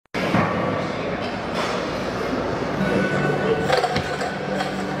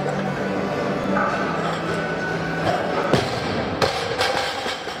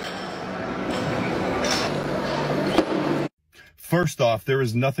First off, there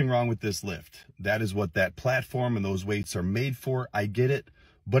is nothing wrong with this lift. That is what that platform and those weights are made for. I get it.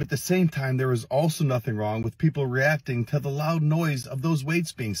 But at the same time, there is also nothing wrong with people reacting to the loud noise of those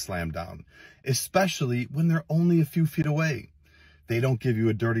weights being slammed down, especially when they're only a few feet away. They don't give you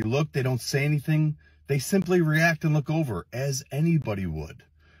a dirty look. They don't say anything. They simply react and look over, as anybody would.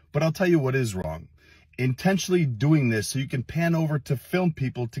 But I'll tell you what is wrong. Intentionally doing this so you can pan over to film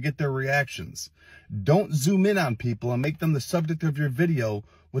people to get their reactions. Don't zoom in on people and make them the subject of your video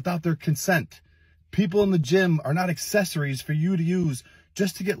without their consent. People in the gym are not accessories for you to use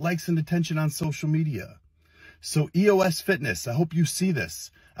just to get likes and attention on social media. So EOS Fitness, I hope you see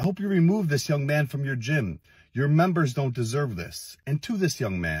this. I hope you remove this young man from your gym. Your members don't deserve this. And to this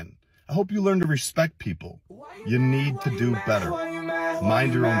young man, I hope you learn to respect people. You need to do better.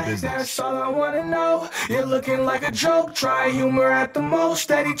 Mind your own business. That's all I wanna know. You're looking like a joke. Try humor at the most.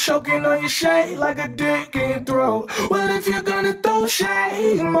 Steady choking on your shade like a dick in your throat. Well, if you're gonna throw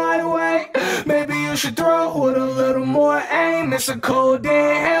shade my way, maybe you should throw with a little more aim. It's a cold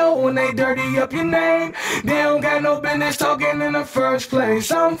day in hell when they dirty up your name. They don't got no business talking in the first place.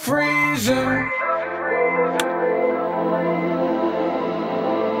 I'm freezing.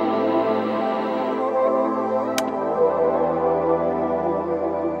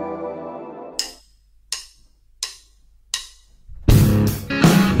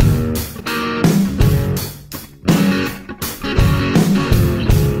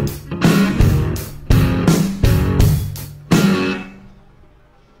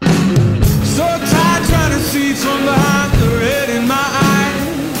 From behind the red in my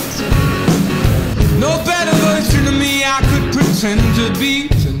eyes, no better version of me I could pretend to be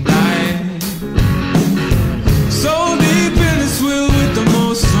tonight. So deep in the swill with the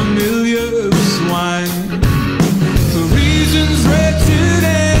most familiar of swine, for reasons wretched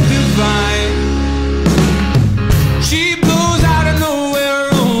and divine. She blows out of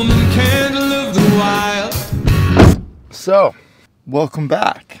nowhere, Roman candle of the wild. So, welcome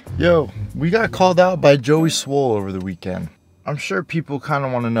back. Yo, we got called out by Joey Swoll over the weekend. I'm sure people kind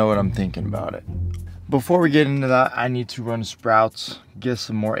of want to know what I'm thinking about it. Before we get into that, I need to run to Sprouts, get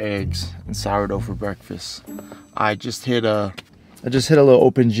some more eggs and sourdough for breakfast. I just hit a little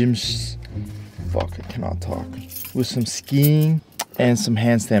open gym. Fuck, I cannot talk. With some skiing and some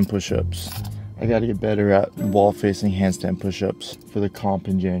handstand push-ups. I gotta get better at wall-facing handstand push-ups for the comp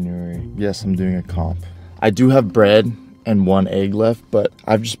in January. Yes, I'm doing a comp. I do have bread and 1 egg left, but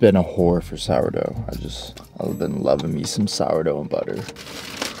I've just been a whore for sourdough. I've been loving me some sourdough and butter.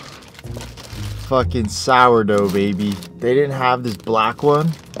 Fucking sourdough, baby. They didn't have this black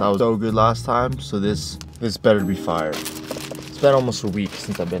one that was so good last time, so this better be fire. It's been almost a week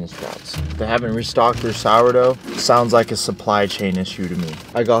since I've been to Sprouts. They haven't restocked their sourdough. Sounds like a supply chain issue to me.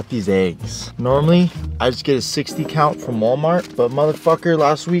 I got these eggs. Normally, I just get a 60 count from Walmart, but motherfucker,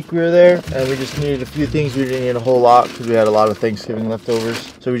 last week we were there and we just needed a few things. We didn't need a whole lot because we had a lot of Thanksgiving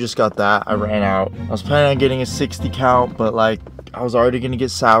leftovers. So we just got that. I ran out. I was planning on getting a 60 count, but like, I was already gonna get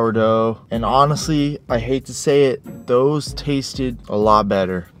sourdough. And honestly, I hate to say it, those tasted a lot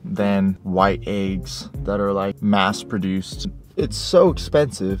better than white eggs that are like mass produced. It's so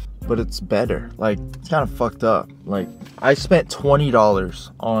expensive, but it's better. Like, it's kind of fucked up. Like, I spent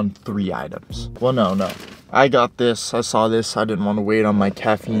 $20 on 3 items. Well, no. I got this. I saw this. I didn't want to wait on my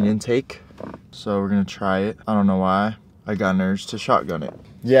caffeine intake. So we're gonna try it. I don't know why. I got an urge to shotgun it.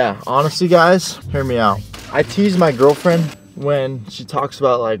 Yeah, honestly, guys, hear me out. I tease my girlfriend when she talks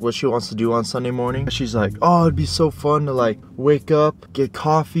about like what she wants to do on Sunday morning. She's like, oh, it'd be so fun to like wake up, get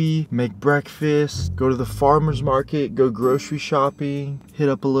coffee, make breakfast, go to the farmer's market, go grocery shopping, hit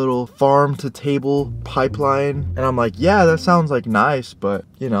up a little farm to table pipeline. And I'm like, yeah, that sounds like nice, but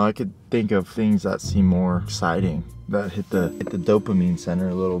you know, I could think of things that seem more exciting, that hit the dopamine center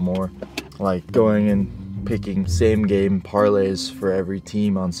a little more, like going and picking same game parlays for every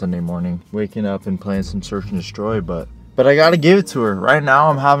team on Sunday morning, waking up and playing some search and destroy. But I gotta give it to her. Right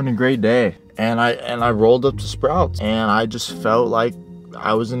now I'm having a great day. And I rolled up to Sprouts and I just felt like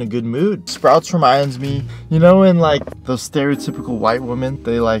I was in a good mood. Sprouts reminds me, you know, when like those stereotypical white women,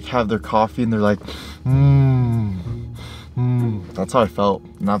 they like have their coffee and they're like, That's how I felt,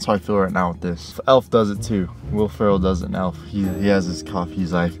 and that's how I feel right now with this. Elf does it too. Will Ferrell does it in Elf. He has his coffee,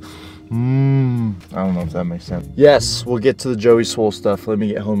 he's like, I don't know if that makes sense. Yes, we'll get to the Joey Swoll stuff. Let me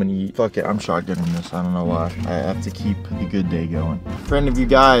get home and eat. Fuck it, I'm shotgunning this. I don't know why. I have to keep the good day going. For any of you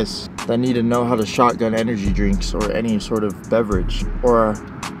guys that need to know how to shotgun energy drinks or any sort of beverage or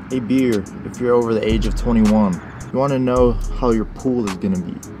a beer, if you're over the age of 21, you want to know how your pool is going to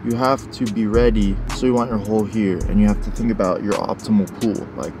be. You have to be ready, so you want your hole here, and you have to think about your optimal pool.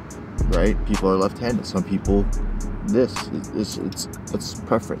 Like, right? People are left-handed. Some people this. It's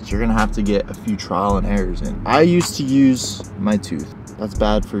preference. You're gonna have to get a few trial and errors in. I used to use my tooth. That's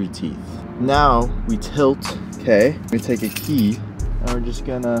bad for your teeth. Now we tilt, okay? We take a key and we're just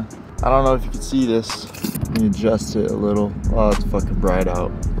gonna, I don't know if you can see this. Let me adjust it a little. Oh, it's fucking bright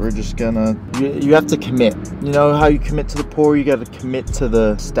out. We're just gonna, you have to commit. You know how you commit to the pour? You gotta commit to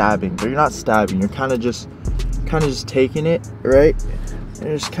the stabbing. But you're not stabbing, you're kind of just taking it, right? And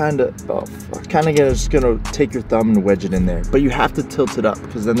you're just kind of just gonna take your thumb and wedge it in there. But you have to tilt it up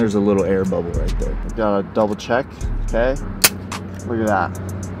because then there's a little air bubble right there. We gotta double check, okay? Look at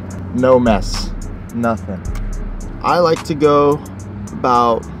that. No mess, nothing. I like to go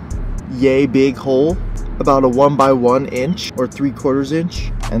about yay big hole, about a 1x1 inch or 3/4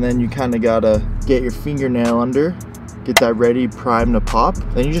 inch. And then you kind of gotta get your fingernail under, get that ready, prime to pop.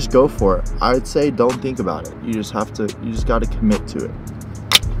 Then you just go for it. I would say don't think about it. You just gotta commit to it.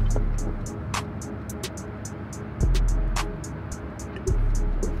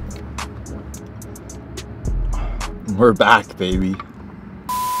 We're back, baby.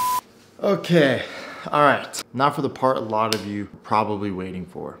 Okay, all right. Now for the part a lot of you are probably waiting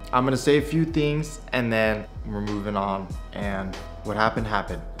for. I'm gonna say a few things and then we're moving on. And what happened,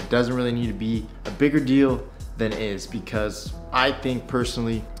 happened. It doesn't really need to be a bigger deal than it is, because I think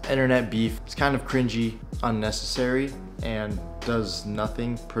personally, internet beef is kind of cringy, unnecessary, and does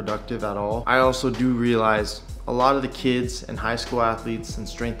nothing productive at all. I also do realize a lot of the kids and high school athletes and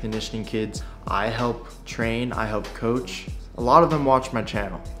strength and conditioning kids I help train, I help coach, a lot of them watch my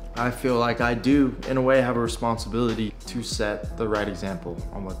channel. I feel like I do, in a way, have a responsibility to set the right example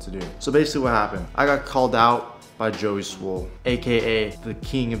on what to do. So basically what happened, I got called out by Swoll, AKA the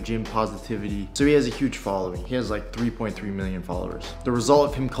king of gym positivity. So he has a huge following. He has like 3.3 million followers. The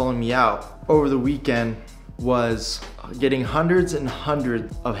result of him calling me out over the weekend was getting hundreds and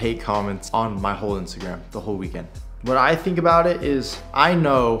hundreds of hate comments on my whole Instagram the whole weekend. What I think about it is, I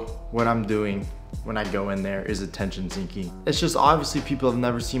know what I'm doing when I go in there is attention seeking. It's just obviously people have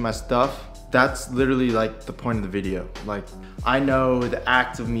never seen my stuff. That's literally like the point of the video. Like, I know the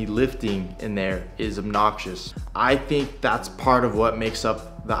act of me lifting in there is obnoxious. I think that's part of what makes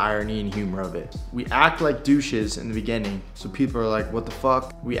up the irony and humor of it. We act like douches in the beginning, so people are like, what the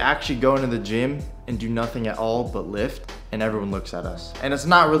fuck? We actually go into the gym and do nothing at all but lift, and everyone looks at us. And it's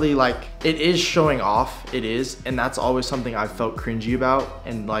not really like, it is showing off, it is, and that's always something I felt cringy about,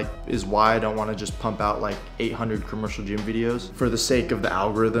 and like is why I don't want to just pump out like 800 commercial gym videos for the sake of the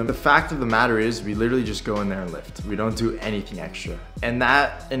algorithm. The fact of the matter is, we literally just go in there and lift. We don't do anything extra. And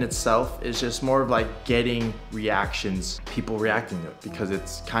that in itself is just more of like getting reactions, people reacting to it, because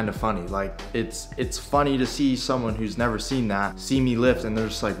it's kind of funny. Like, it's funny to see someone who's never seen that see me lift and they're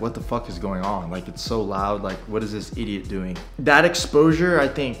just like, what the fuck is going on? Like, it's so loud, like what is this idiot doing? That exposure, I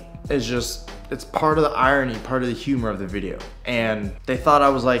think, is just, it's part of the irony, part of the humor of the video. And they thought I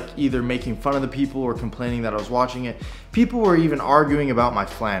was like either making fun of the people or complaining that I was watching it. People were even arguing about my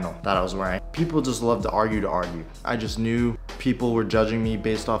flannel that I was wearing. People just love to argue. I just knew people were judging me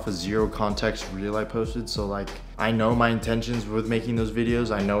based off of zero context reel I posted. So like, I know my intentions with making those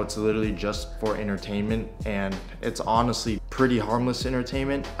videos. I know it's literally just for entertainment, and it's honestly pretty harmless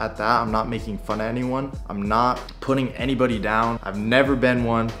entertainment at that. I'm not making fun of anyone. I'm not putting anybody down. I've never been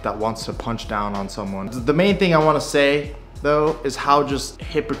one that wants to punch down on someone. The main thing I want to say though is how just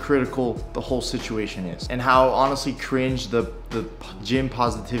hypocritical the whole situation is, and how honestly cringe the gym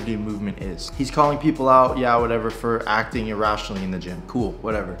positivity movement is. He's calling people out, yeah, whatever, for acting irrationally in the gym. Cool,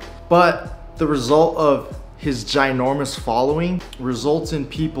 whatever. But the result of his ginormous following results in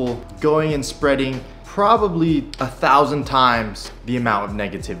people going and spreading probably 1,000 times the amount of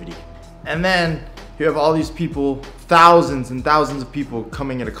negativity. And then you have all these people, thousands and thousands of people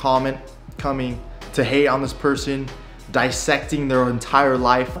coming to hate on this person, dissecting their entire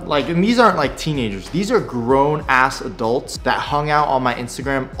life. Like, and these aren't like teenagers. These are grown ass adults that hung out on my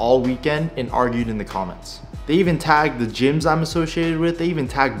Instagram all weekend and argued in the comments. They even tagged the gyms I'm associated with. They even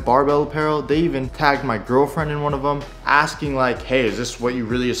tagged Barbell Apparel. They even tagged my girlfriend in one of them, asking like, hey, is this what you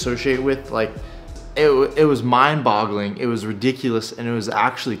really associate with? Like, it was mind-boggling, it was ridiculous, and it was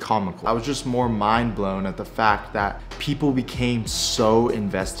actually comical. I was just more mind-blown at the fact that people became so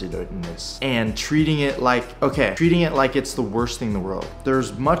invested in this and treating it like it's the worst thing in the world.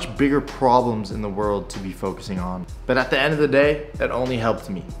 There's much bigger problems in the world to be focusing on. But at the end of the day, it only helped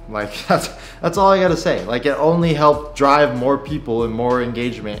me. Like, that's all I gotta say. Like, it only helped drive more people and more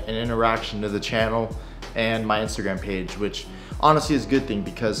engagement and interaction to the channel and my Instagram page, which honestly is a good thing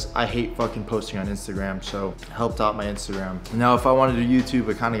because I hate fucking posting on Instagram, so helped out my Instagram. Now if I want to do YouTube,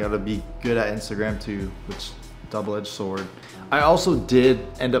 I kind of got to be good at Instagram too, which double-edged sword. I also did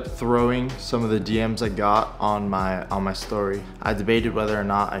end up throwing some of the DMs I got on my story. I debated whether or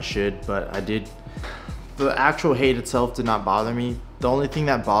not I should, but I did. The actual hate itself did not bother me. The only thing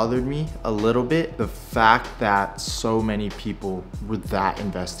that bothered me a little bit, the fact that so many people were that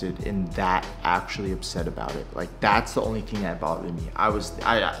invested and that actually upset about it. Like, that's the only thing that bothered me. I was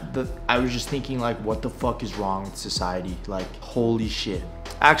just thinking, like, what the fuck is wrong with society? Like, holy shit.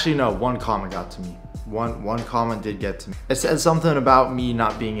 Actually, no, one comment got to me. One comment did get to me. It said something about me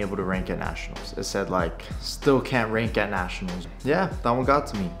not being able to rank at nationals. It said, like, still can't rank at nationals. Yeah, that one got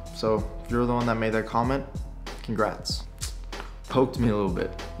to me. So if you're the one that made that comment, congrats. Poked me a little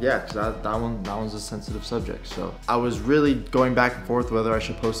bit. Yeah, because that one's a sensitive subject. So I was really going back and forth whether I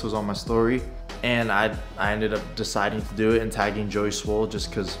should post those on my story, and I ended up deciding to do it and tagging Joey Swoll just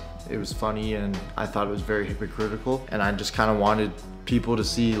because it was funny and I thought it was very hypocritical, and I just kind of wanted people to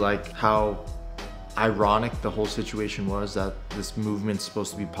see like how ironic the whole situation was, that this movement's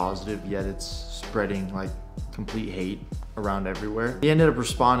supposed to be positive, yet it's spreading like complete hate around everywhere. He ended up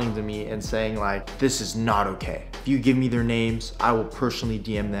responding to me and saying like, this is not okay. If you give me their names, I will personally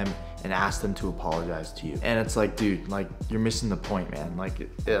DM them and ask them to apologize to you. And it's like, dude, like, you're missing the point, man. Like,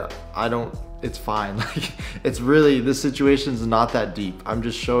 it's fine. Like, it's really, this situation's not that deep. I'm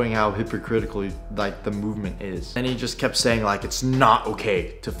just showing how hypocritical like the movement is. And he just kept saying like, it's not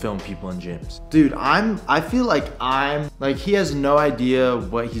okay to film people in gyms. Dude, I feel like he has no idea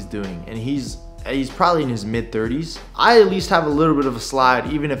what he's doing, and he's probably in his mid-30s. I at least have a little bit of a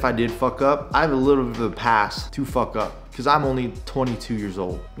slide. Even if I did fuck up, I have a little bit of a pass to fuck up because I'm only 22 years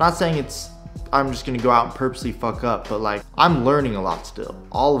old. Not saying I'm just gonna go out and purposely fuck up, but like, I'm learning a lot still.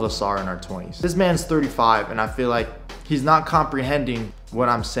 All of us are in our 20s. This man's 35, and I feel like he's not comprehending what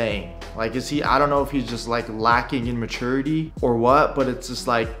I'm saying. Like, I don't know if he's just like lacking in maturity or what, but it's just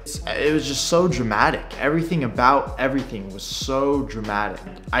like, it was just so dramatic. Everything about everything was so dramatic.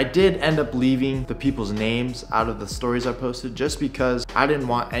 I did end up leaving the people's names out of the stories I posted just because I didn't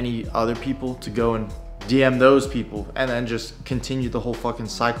want any other people to go and DM those people and then just continue the whole fucking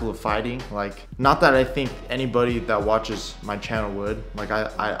cycle of fighting. Like, not that I think anybody that watches my channel would. Like,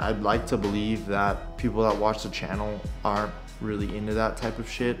 I'd like to believe that people that watch the channel aren't really into that type of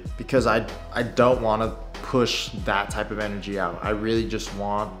shit, because I don't want to push that type of energy out. I really just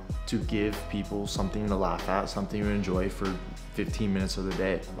want to give people something to laugh at, something to enjoy for 15 minutes of the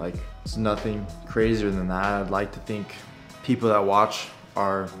day. Like, it's nothing crazier than that. I'd like to think people that watch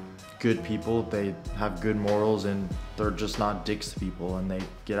are good people, they have good morals, and they're just not dicks to people, and they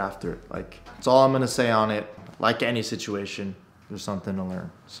get after it. Like, that's all I'm gonna say on it. Like any situation, there's something to learn.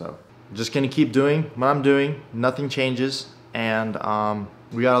 So I'm just gonna keep doing what I'm doing. Nothing changes. And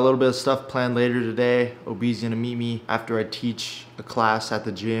we got a little bit of stuff planned later today. OB's gonna meet me after I teach a class at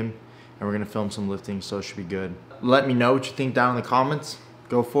the gym, and we're gonna film some lifting, so it should be good. Let me know what you think down in the comments.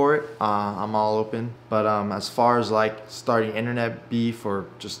 Go for it. I'm all open. But as far as like starting internet beef or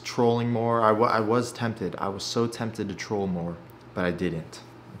just trolling more, I was tempted. I was so tempted to troll more, but I didn't.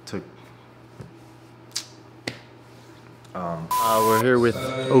 It took. We're here with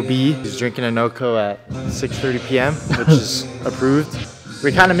OB. He's drinking a NoCo at 6:30 p.m., which is approved.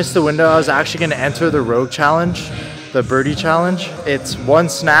 We kind of missed the window. I was actually going to enter the Rogue Challenge, the birdie challenge. It's one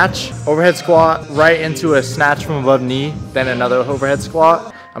snatch, overhead squat, right into a snatch from above knee, then another overhead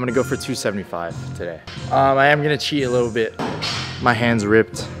squat. I'm gonna go for 275 today. I am gonna cheat a little bit. My hand's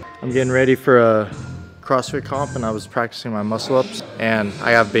ripped. I'm getting ready for a CrossFit comp, and I was practicing my muscle ups, and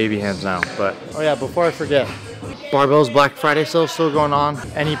I have baby hands now. But oh yeah, before I forget, Barbell's Black Friday sale still going on.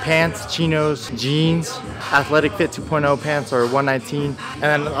 Any pants, chinos, jeans, Athletic Fit 2.0 pants are $119. And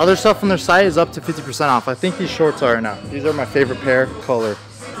then other stuff on their site is up to 50% off. I think these shorts are now. These are my favorite pair, color.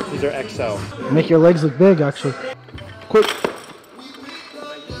 These are XL. Make your legs look big, actually. Quick.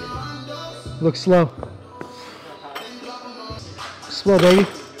 Look slow. Slow, baby.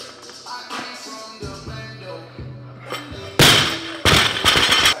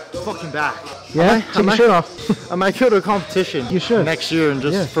 Fucking back. Yeah? Take your shirt off. I might go to a competition. You should. Next year, and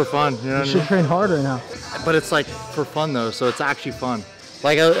just for fun. You know what I should mean? train harder now. But it's like for fun though, so it's actually fun.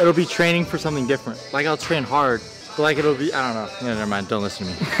 Like it'll be training for something different. Like I'll train hard, but like it'll be, I don't know. Yeah, never mind, don't listen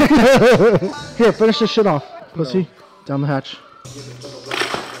to me. Here, finish this shit off. Pussy. Down the hatch.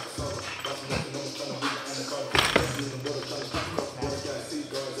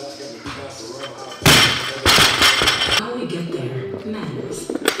 How we get there matters.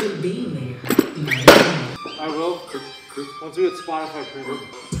 But being there I will. Once we get Spotify premium.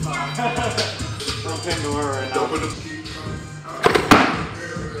 I'm paying to her right now.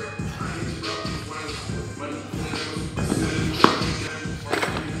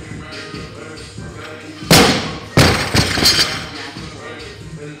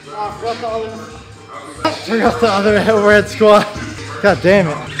 forgot the other overhead squat. God damn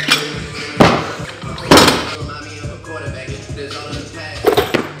it.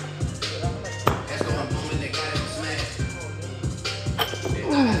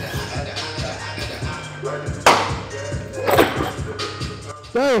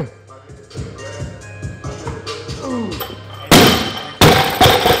 Go.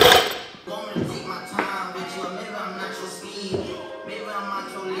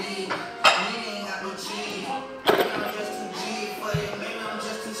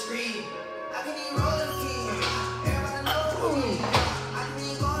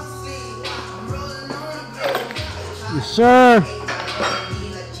 Yes, sir.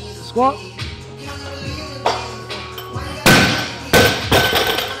 Squat.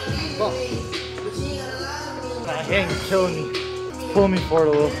 My hand's killing me. It's pulling me forward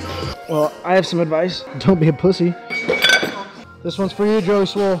a little. Well, I have some advice. Don't be a pussy. This one's for you, Joey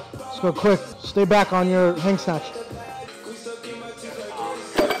Swoll. Let's go quick. Stay back on your hang snatch.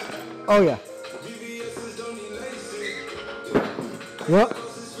 Oh, yeah. Yep.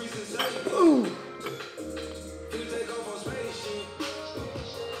 Ooh.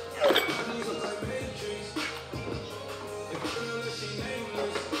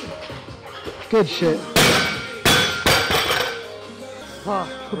 Good shit.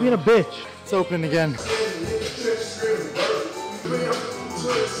 Quit being a bitch. It's open again.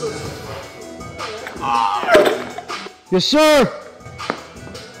 Yes, sir.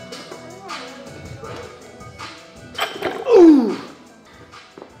 Ooh.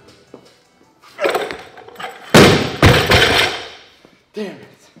 Damn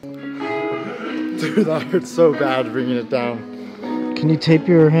it. Dude, that hurts so bad bringing it down. Can you tape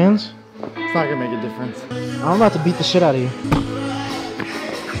your hands? It's not gonna make a difference. I'm about to beat the shit out of you.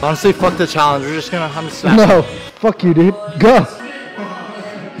 Honestly, fuck the challenge. We're just gonna, I'm just smashing. No. Fuck you, dude. Go.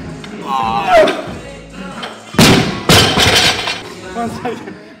 One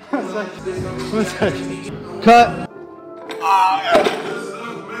second. One second. Cut.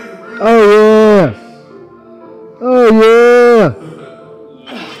 Oh, yeah. Oh, yeah.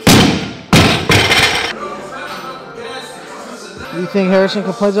 You think Harrison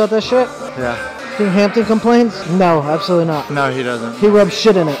complains about that shit? Yeah. Think Hampton complains? No, absolutely not. No, he doesn't. He rubs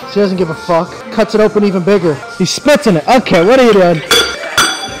shit in it. So he doesn't give a fuck. Cuts it open even bigger. He spits in it. Okay, what are you doing?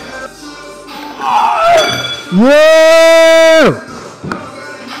 Yeah!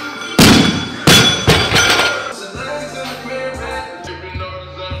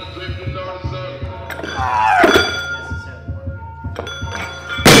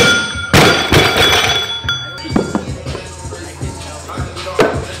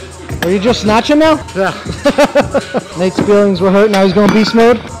 Are you just snatching now? Yeah. Nate's feelings were hurt. Now he's going beast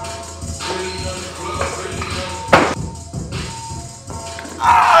mode.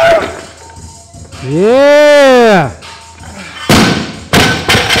 Yeah.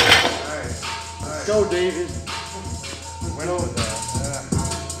 Go, David.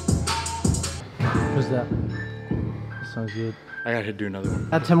 What's that? That sounds good. I gotta do another one.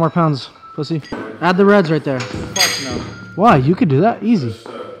 Add 10 more pounds, pussy. Add the reds right there. Fuck no. Why? You could do that. Easy.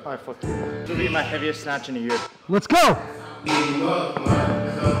 Alright, fuck you. This will be my heaviest snatch in a year. Let's go.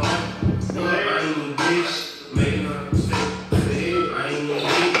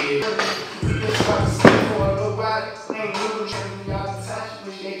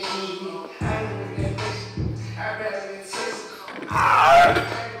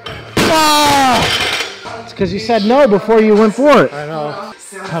 It's because you said no before you went for it. I know.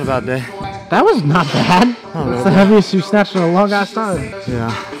 Not a bad day. That was not bad. That's the heaviest you snatched in a long ass time.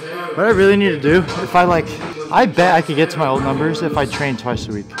 Yeah. What I really need to do, if I bet I could get to my old numbers if I train twice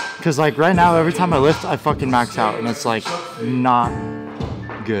a week. Cause like right now, every time I lift, I fucking max out, and it's like not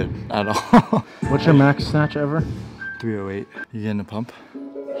good at all. What's your max snatch ever? 308. You getting a pump?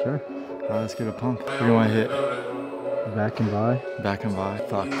 Sure. Let's get a pump. What do you want to hit? Back and by. Back and by.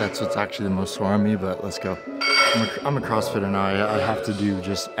 Fuck, that's what's actually the most sore on me, but let's go. I'm a CrossFitter now. I have to do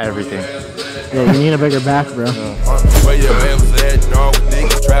just everything. Yeah, you need a bigger back, bro. Where your ass was at, dog?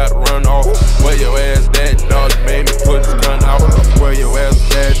 Niggas tried to run off. Where your ass at, dog? Made me put the gun out. Where your ass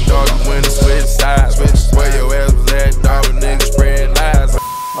was at, dog? When the switch sides. Where your ass was at, dog? Niggas spread lies.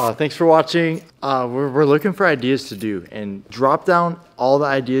 Thanks for watching. We're looking for ideas to do, and drop down all the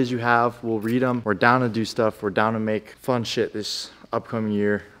ideas you have. We'll read them. We're down to do stuff. We're down to make fun shit this upcoming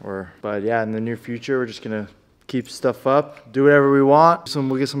year. But yeah, in the near future, we're just gonna keep stuff up, do whatever we want.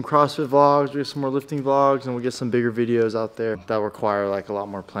 We'll get some CrossFit vlogs, we'll get some more lifting vlogs, and we'll get some bigger videos out there that require like a lot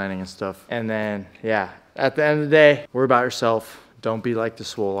more planning and stuff. And then, yeah, at the end of the day, worry about yourself. Don't be like the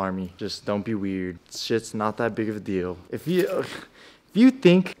Swoll army. Just don't be weird. Shit's not that big of a deal. If If you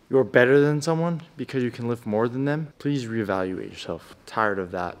think you're better than someone because you can lift more than them, please reevaluate yourself. Tired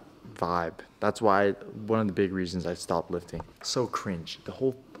of that vibe. That's why one of the big reasons I stopped lifting. So cringe. The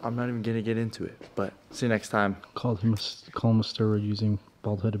whole, I'm not even gonna get into it, but see you next time. Call him a steroid using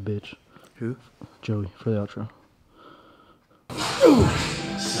bald-headed bitch. Who? Joey, for the outro.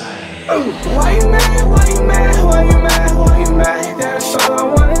 Why you mad? Why you mad? Why you mad? Why you mad? That's all I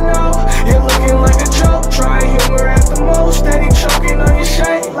wanna know. You're looking like a joke. Try humor at the most. Steady choking on your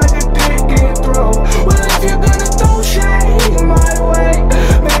shade like